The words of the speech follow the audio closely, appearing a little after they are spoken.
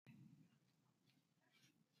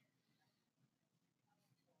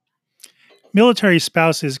Military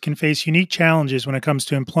spouses can face unique challenges when it comes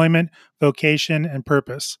to employment, vocation, and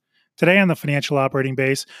purpose. Today on the Financial Operating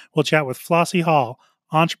Base, we'll chat with Flossie Hall,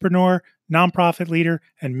 entrepreneur, nonprofit leader,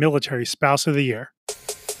 and military spouse of the year.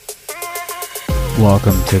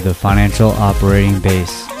 Welcome to the Financial Operating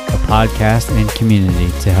Base, a podcast and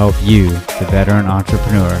community to help you, the veteran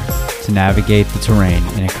entrepreneur, to navigate the terrain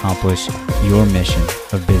and accomplish your mission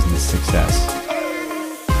of business success.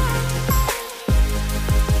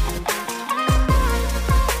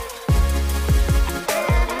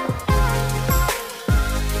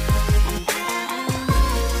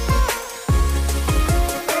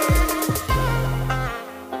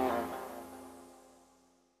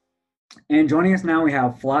 And joining us now, we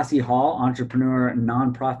have Flossie Hall, entrepreneur,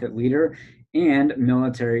 nonprofit leader, and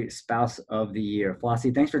military spouse of the year.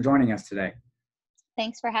 Flossie, thanks for joining us today.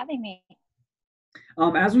 Thanks for having me.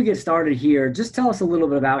 As we get started here, just tell us a little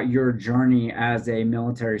bit about your journey as a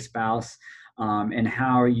military spouse and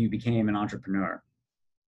how you became an entrepreneur.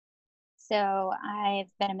 So I've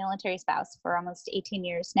been a military spouse for almost 18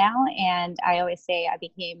 years now, and I always say I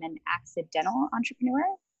became an accidental entrepreneur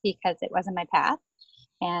because it wasn't my path.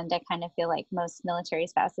 And I kind of feel like most military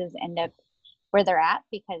spouses end up where they're at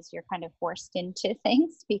because you're kind of forced into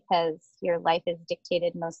things because your life is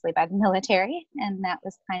dictated mostly by the military. And that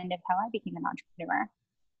was kind of how I became an entrepreneur.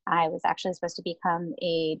 I was actually supposed to become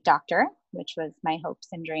a doctor, which was my hopes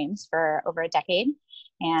and dreams for over a decade.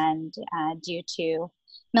 And due to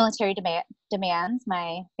military demands,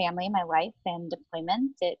 my family, my life, and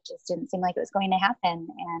deployment, it just didn't seem like it was going to happen.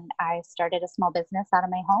 And I started a small business out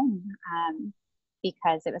of my home.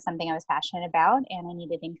 Because it was something I was passionate about and I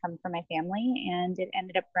needed income for my family, and it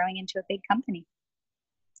ended up growing into a big company.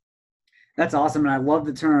 That's awesome. And I love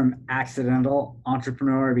the term accidental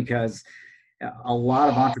entrepreneur because a lot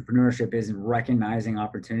of entrepreneurship is recognizing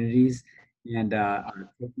opportunities and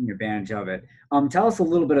taking advantage of it. Tell us a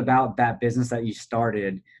little bit about that business that you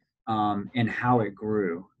started and how it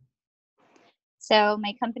grew. So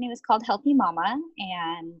my company was called Healthy Mama,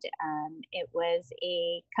 and it was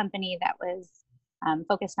a company that was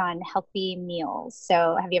focused on healthy meals.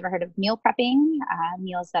 So have you ever heard of meal prepping?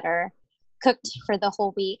 Meals that are cooked for the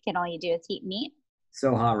whole week and all you do is eat meat.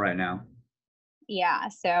 So hot right now. Yeah.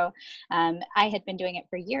 So I had been doing it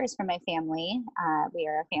for years for my family. We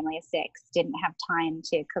are a family of 6, didn't have time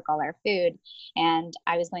to cook all our food. And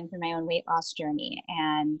I was going through my own weight loss journey.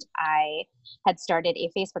 And I had started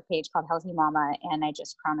a Facebook page called Healthy Mama. And I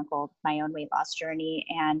just chronicled my own weight loss journey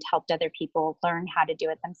and helped other people learn how to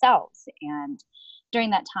do it themselves. And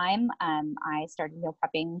during that time, I started meal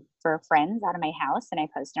prepping for friends out of my house, and I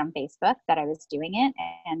posted on Facebook that I was doing it,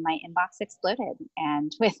 and my inbox exploded. And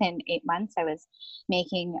within 8 months, I was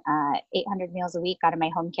making 800 meals a week out of my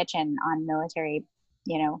home kitchen on military,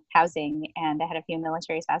 housing. And I had a few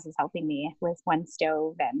military spouses helping me with one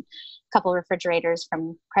stove and a couple refrigerators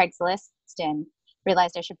from Craigslist, and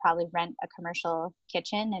realized I should probably rent a commercial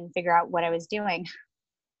kitchen and figure out what I was doing.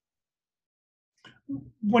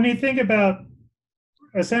 When you think about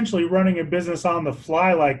essentially running a business on the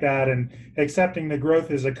fly like that and accepting the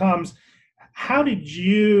growth as it comes, how did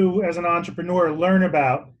you as an entrepreneur learn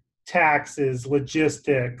about taxes,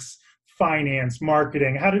 logistics, finance,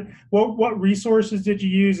 marketing? What resources did you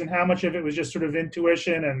use, and how much of it was just sort of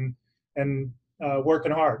intuition and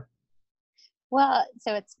working hard? Well,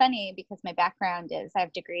 so it's funny because my background is I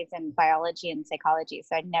have degrees in biology and psychology.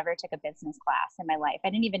 So I never took a business class in my life. I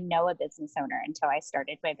didn't even know a business owner until I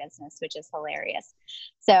started my business, which is hilarious.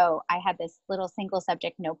 So I had this little single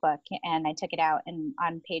subject notebook and I took it out, and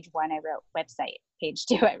on page 1, I wrote website. Page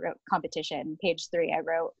 2, I wrote competition. Page 3, I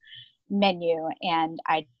wrote menu. And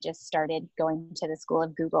I just started going to the school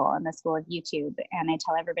of Google and the school of YouTube. And I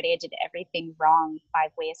tell everybody I did everything wrong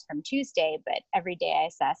 5 ways from Tuesday, but every day I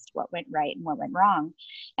assessed what went right and what went wrong.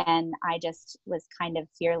 And I just was kind of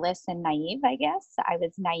fearless and naive, I guess. I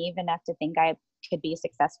was naive enough to think I could be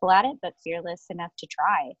successful at it, but fearless enough to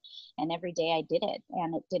try. And every day I did it,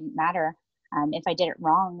 and it didn't matter. If I did it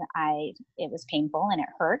wrong, it was painful and it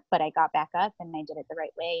hurt, but I got back up and I did it the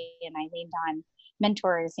right way. And I leaned on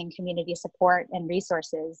mentors and community support and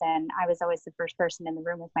resources. And I was always the first person in the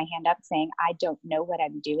room with my hand up saying, I don't know what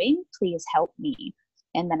I'm doing. Please help me.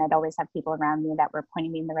 And then I'd always have people around me that were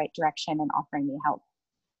pointing me in the right direction and offering me help.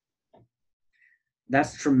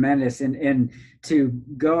 That's tremendous. And to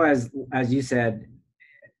go, as you said,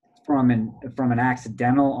 from an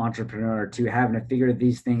accidental entrepreneur to having to figure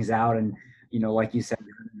these things out, and like you said,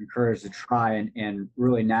 the courage to try and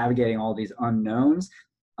really navigating all these unknowns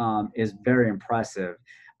is very impressive.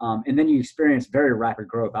 And then you experienced very rapid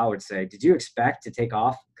growth, I would say. Did you expect to take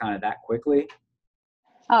off kind of that quickly?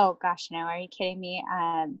 Oh gosh, no, are you kidding me?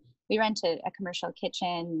 we rented a commercial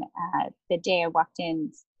kitchen the day I walked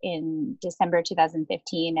in December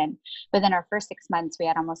 2015. And within our first 6 months, we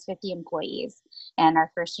had almost 50 employees. And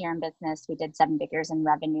our first year in business, we did 7 figures in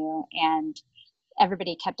revenue. And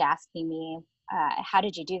everybody kept asking me, how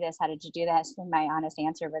did you do this? How did you do this? And my honest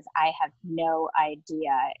answer was, I have no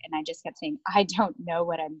idea. And I just kept saying, I don't know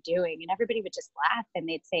what I'm doing. And everybody would just laugh and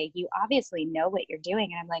they'd say, you obviously know what you're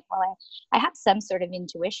doing. And I'm like, well, I have some sort of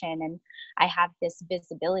intuition and I have this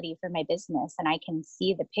visibility for my business and I can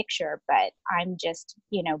see the picture, but I'm just,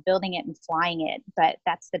 building it and flying it. But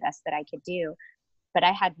that's the best that I could do. But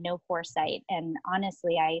I had no foresight. And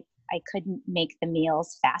honestly, I couldn't make the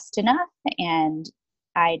meals fast enough. And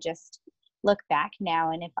I just look back now,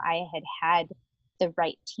 and if I had the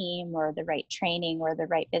right team or the right training or the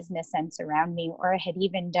right business sense around me, or had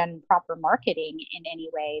even done proper marketing in any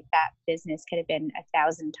way, that business could have been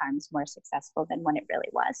 1,000 times more successful than when it really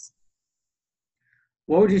was.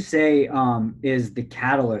 What would you say is the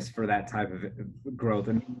catalyst for that type of growth?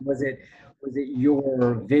 I mean, was it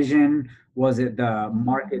your vision? Was it the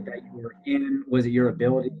market that you were in? Was it your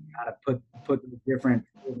ability to kind of put the different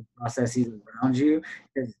processes around you?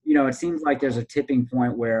 Because it seems like there's a tipping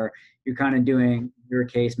point where you're kind of doing, in your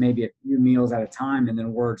case, maybe a few meals at a time, and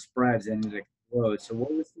then word spreads and it explodes. So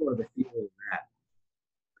what was sort of the feel of that?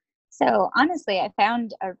 So honestly, I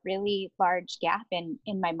found a really large gap in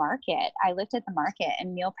my market. I looked at the market,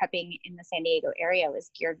 and meal prepping in the San Diego area was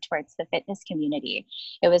geared towards the fitness community.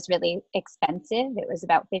 It was really expensive. It was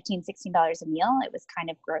about $15, $16 a meal. It was kind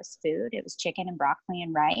of gross food. It was chicken and broccoli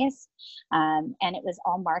and rice. And it was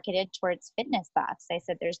all marketed towards fitness buffs. I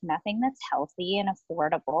said, there's nothing that's healthy and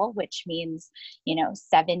affordable, which means, $7,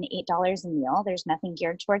 $8 a meal. There's nothing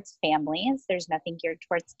geared towards families. There's nothing geared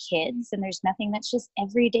towards kids. And there's nothing that's just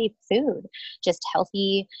everyday food, just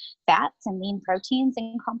healthy fats and lean proteins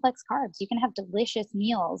and complex carbs. You can have delicious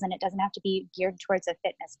meals and it doesn't have to be geared towards a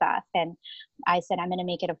fitness buff. And I said, I'm going to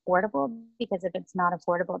make it affordable, because if it's not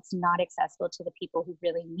affordable, it's not accessible to the people who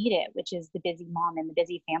really need it, which is the busy mom and the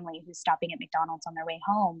busy family who's stopping at McDonald's on their way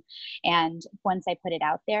home. And once I put it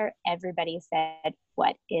out there, everybody said,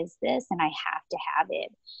 what is this? And I have to have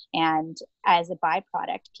it. And as a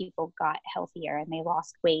byproduct, people got healthier and they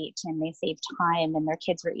lost weight and they saved time, and their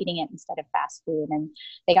kids were eating it instead of fast food, and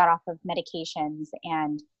they got off of medications,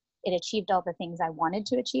 and it achieved all the things I wanted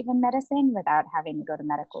to achieve in medicine without having to go to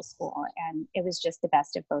medical school. And it was just the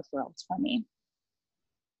best of both worlds for me.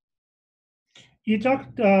 You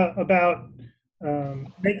talked about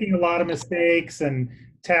making a lot of mistakes and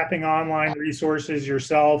tapping online resources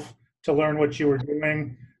yourself to learn what you were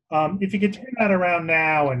doing. If you could turn that around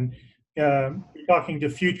now and you're talking to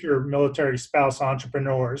future military spouse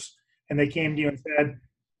entrepreneurs, and they came to you and said,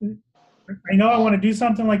 I know I want to do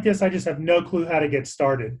something like this, I just have no clue how to get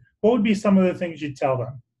started. What would be some of the things you'd tell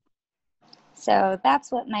them? So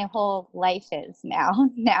that's what my whole life is now.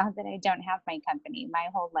 Now that I don't have my company, my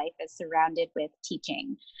whole life is surrounded with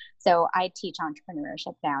teaching. So I teach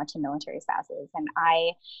entrepreneurship now to military spouses, and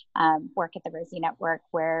I work at the Rosie Network,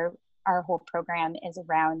 where our whole program is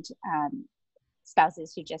around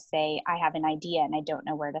spouses who just say, I have an idea and I don't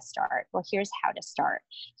know where to start. Well, here's how to start.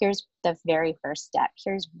 Here's the very first step.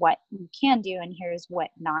 Here's what you can do, and here's what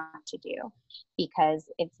not to do. Because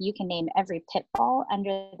if you can name every pitfall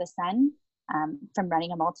under the sun, from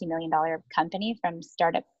running a multi-million-dollar company from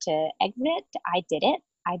startup to exit, I did it.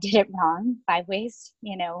 I did it wrong 5 ways,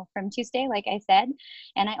 from Tuesday, like I said.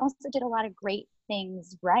 And I also did a lot of great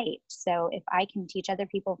things right. So if I can teach other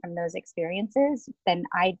people from those experiences, then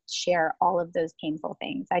I share all of those painful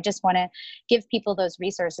things. I just want to give people those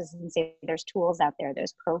resources and say, there's tools out there,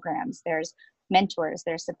 there's programs, there's mentors,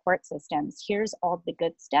 there's support systems. Here's all the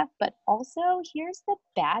good stuff, but also here's the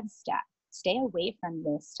bad stuff. Stay away from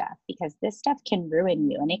this stuff, because this stuff can ruin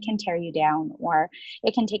you and it can tear you down, or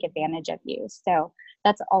it can take advantage of you. So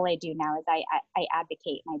that's all I do now, is I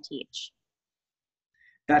advocate and I teach.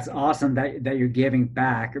 That's awesome that you're giving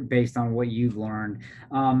back based on what you've learned.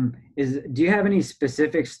 Do you have any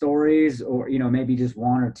specific stories, or maybe just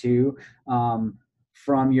one or two,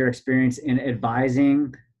 from your experience in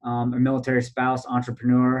advising a military spouse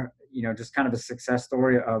entrepreneur? Just kind of a success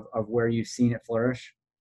story of where you've seen it flourish.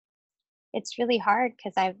 It's really hard,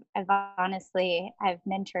 because I've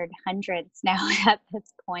mentored hundreds now at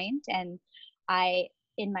this point, and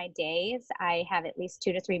in my days, I have at least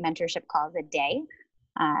 2 to 3 mentorship calls a day.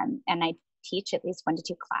 And I teach at least 1 to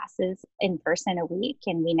 2 classes in person a week.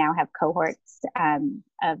 And we now have cohorts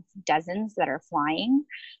of dozens that are flying.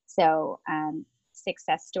 So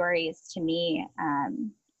success stories to me,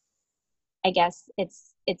 I guess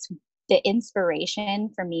it's the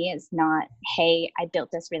inspiration for me is not, hey, I built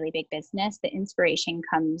this really big business. The inspiration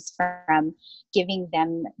comes from giving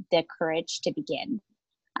them the courage to begin.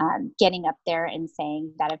 Getting up there and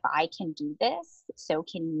saying that if I can do this, so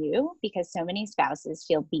can you, because so many spouses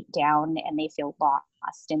feel beat down and they feel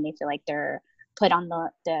lost and they feel like they're put on the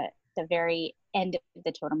very end of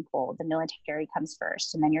the totem pole. The military comes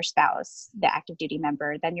first, and then your spouse, the active duty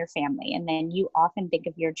member, then your family, and then you often think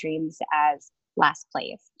of your dreams as last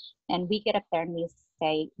place. And we get up there and we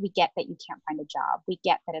say, we get that you can't find a job, we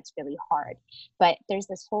get that it's really hard, but there's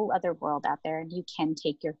this whole other world out there, and you can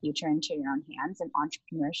take your future into your own hands, and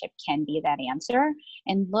entrepreneurship can be that answer.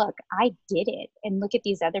 And look, I did it, and look at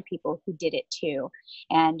these other people who did it too.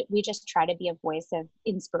 And we just try to be a voice of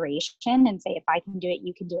inspiration and say, if I can do it,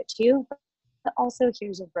 you can do it too. But also,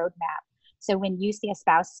 here's a roadmap. So when you see a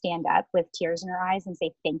spouse stand up with tears in her eyes and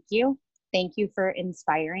say, thank you for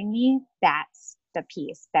inspiring me, that's the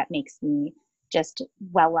piece that makes me just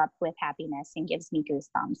well up with happiness and gives me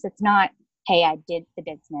goosebumps. It's not, hey, I did the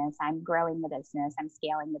business, I'm growing the business, I'm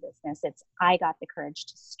scaling the business. It's, I got the courage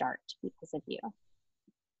to start because of you.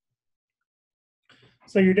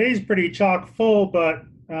 So your day's pretty chock full, but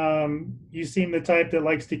you seem the type that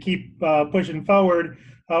likes to keep pushing forward.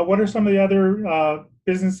 What are some of the other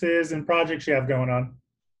businesses and projects you have going on?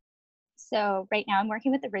 So right now I'm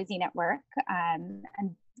working with the Rosie Network, an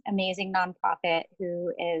amazing nonprofit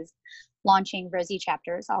who is launching Rosie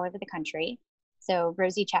chapters all over the country. So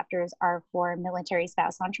Rosie chapters are for military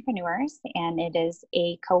spouse entrepreneurs, and it is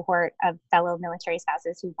a cohort of fellow military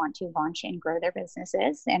spouses who want to launch and grow their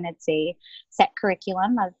businesses. And it's a set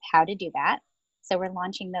curriculum of how to do that. So we're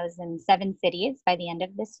launching those in 7 cities by the end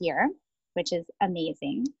of this year, which is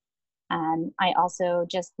amazing. I also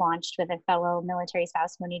just launched with a fellow military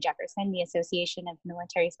spouse, Moni Jefferson, the Association of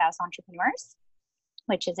Military Spouse Entrepreneurs,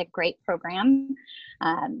 which is a great program.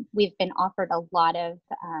 We've been offered a lot of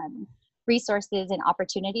resources and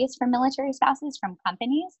opportunities for military spouses from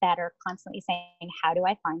companies that are constantly saying, how do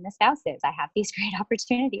I find the spouses? I have these great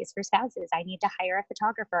opportunities for spouses. I need to hire a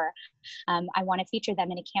photographer. I want to feature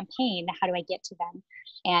them in a campaign. How do I get to them?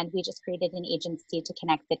 And we just created an agency to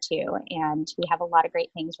connect the two. And we have a lot of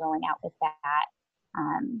great things rolling out with that.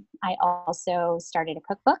 I also started a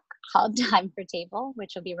cookbook called Time for Table,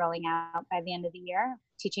 which will be rolling out by the end of the year,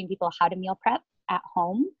 teaching people how to meal prep at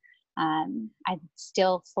home. I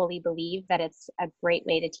still fully believe that it's a great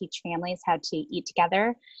way to teach families how to eat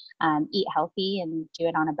together, eat healthy, and do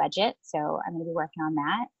it on a budget. So I'm going to be working on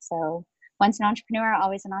that. So once an entrepreneur,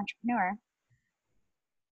 always an entrepreneur.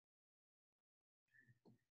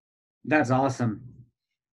 That's awesome.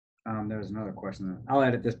 There was another question. I'll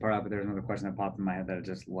edit this part out, but there's another question that popped in my head that I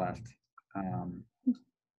just left. Had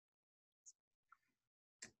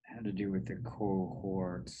to do with the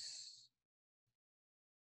cohorts.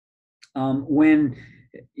 When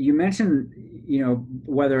you mentioned,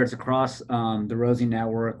 whether it's across the Rosie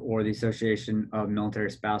Network or the Association of Military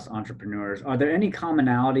Spouse Entrepreneurs, are there any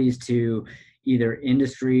commonalities to either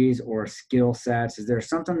industries or skill sets? Is there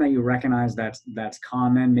something that you recognize that's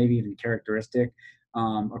common, maybe even characteristic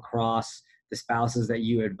across the spouses that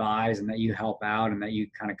you advise and that you help out and that you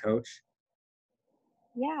kind of coach?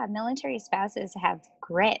 Yeah, military spouses have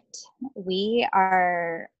grit. We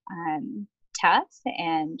are tough,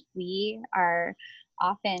 and we are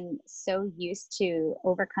often so used to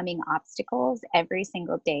overcoming obstacles every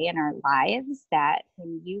single day in our lives that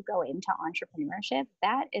when you go into entrepreneurship,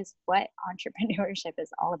 that is what entrepreneurship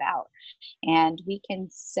is all about. And we can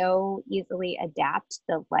so easily adapt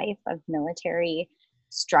the life of military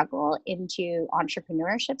struggle into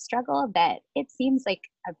entrepreneurship struggle that it seems like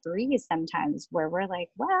a breeze sometimes, where we're like,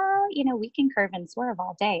 well, we can curve and swerve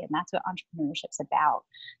all day, and that's what entrepreneurship's about.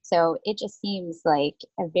 So it just seems like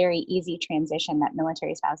a very easy transition that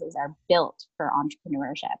military spouses are built for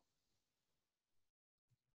entrepreneurship.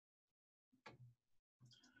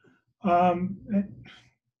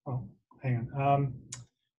 Hang on.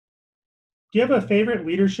 Do you have a favorite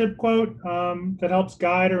leadership quote that helps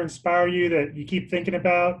guide or inspire you that you keep thinking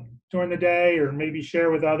about during the day, or maybe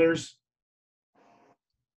share with others?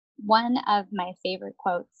 One of my favorite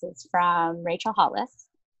quotes is from Rachel Hollis,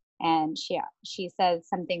 and she says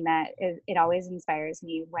something that it always inspires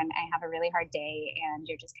me when I have a really hard day and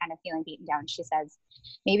you're just kind of feeling beaten down. She says,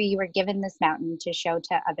 maybe you were given this mountain to show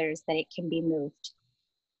to others that it can be moved.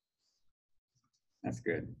 That's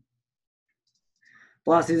good.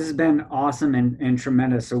 Flossie, this has been awesome and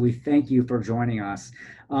tremendous. So we thank you for joining us.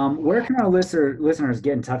 Where can our listeners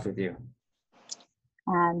get in touch with you?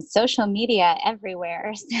 Social media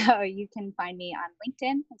everywhere. So you can find me on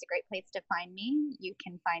LinkedIn. It's a great place to find me. You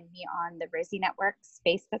can find me on the Rosie Network's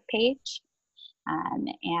Facebook page.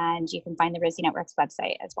 And you can find the Rosie Network's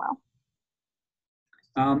website as well.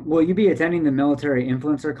 Will you be attending the Military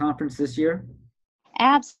Influencer Conference this year?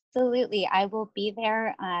 Absolutely. I will be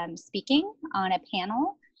there speaking on a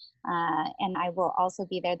panel, and I will also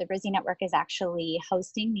be there. The Rosie Network is actually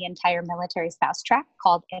hosting the entire military spouse track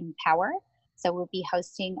called Empower. So we'll be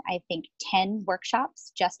hosting, I think, 10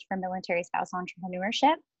 workshops just for military spouse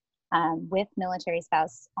entrepreneurship with military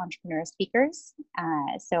spouse entrepreneur speakers.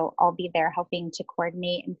 So I'll be there helping to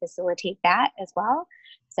coordinate and facilitate that as well.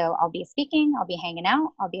 So I'll be speaking, I'll be hanging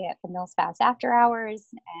out, I'll be at the Mil Spouse after hours,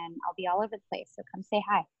 and I'll be all over the place. So come say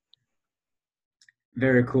hi.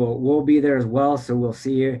 Very cool. We'll be there as well, so we'll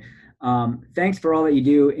see you. Thanks for all that you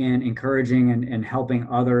do in encouraging and helping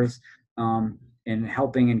others, and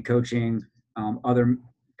helping and coaching other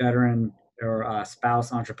veteran or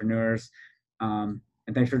spouse entrepreneurs. And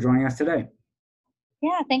thanks for joining us today.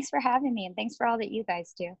 Yeah, thanks for having me, and thanks for all that you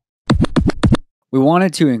guys do. We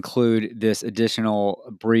wanted to include this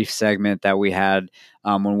additional brief segment that we had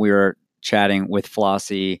when we were chatting with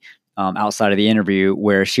Flossie outside of the interview,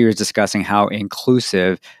 where she was discussing how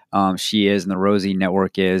inclusive she is and the Rosie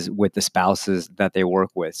Network is with the spouses that they work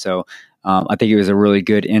with. So I think it was a really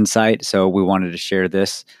good insight. So we wanted to share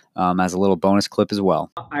this as a little bonus clip as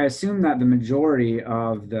well. I assume that the majority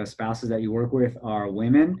of the spouses that you work with are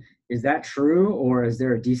women. Is that true, or is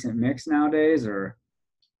there a decent mix nowadays? Or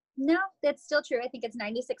no, that's still true. I think it's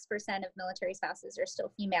 96% of military spouses are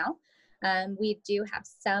still female. We do have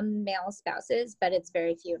some male spouses, but it's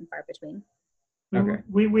very few and far between. Okay.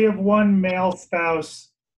 We have one male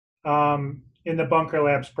spouse in the Bunker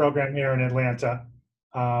Labs program here in Atlanta.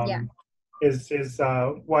 His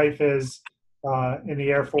wife is in the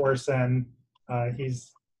Air Force, and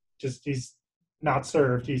he's not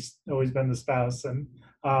served. He's always been the spouse, and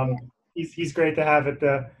he's great to have at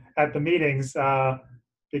the meetings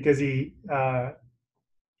because he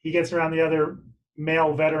gets around the other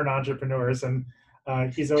male veteran entrepreneurs, and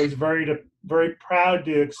he's always very proud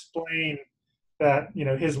to explain that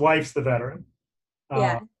his wife's the veteran.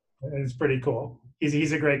 And it's pretty cool.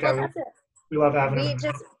 He's a great guy. We love having him.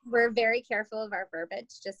 We're very careful of our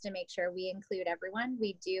verbiage just to make sure we include everyone.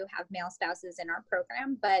 We do have male spouses in our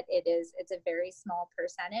program, but it's a very small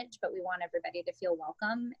percentage, but we want everybody to feel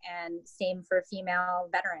welcome, and same for female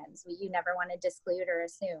veterans. You never want to disclude or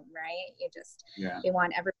assume, right? We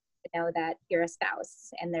want everyone to know that you're a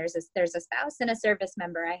spouse, and there's a spouse and a service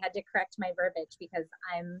member. I had to correct my verbiage because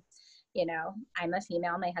I'm a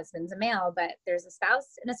female, my husband's a male, but there's a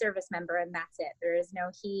spouse and a service member, and that's it. There is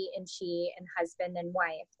no he and she and husband and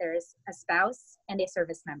wife. There's a spouse and a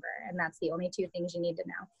service member, and that's the only two things you need to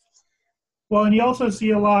know. Well, and you also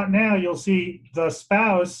see a lot now, you'll see the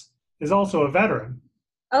spouse is also a veteran.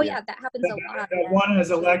 Oh yeah, that happens a lot. That one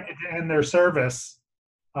is elected to end their service.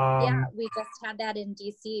 We just had that in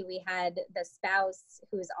DC. We had the spouse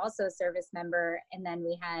who's also a service member, and then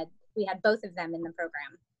we had both of them in the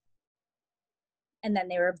program. And then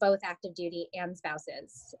they were both active duty and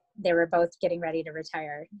spouses. They were both getting ready to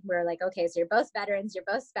retire. We're like, okay, so you're both veterans, you're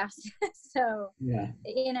both spouses. So, you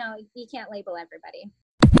can't label everybody.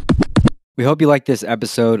 We hope you liked this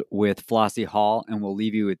episode with Flossie Hall, and we'll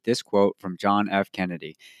leave you with this quote from John F.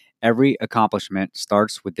 Kennedy. Every accomplishment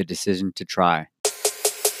starts with the decision to try.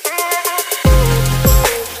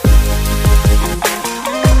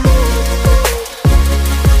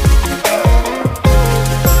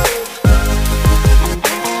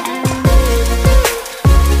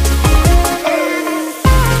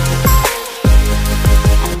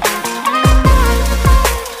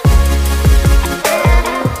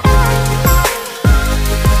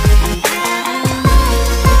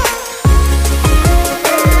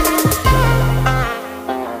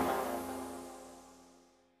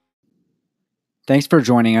 Thanks for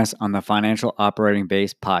joining us on the Financial Operating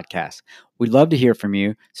Base podcast. We'd love to hear from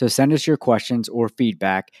you, so send us your questions or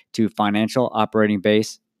feedback to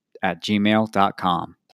financialoperatingbase@gmail.com.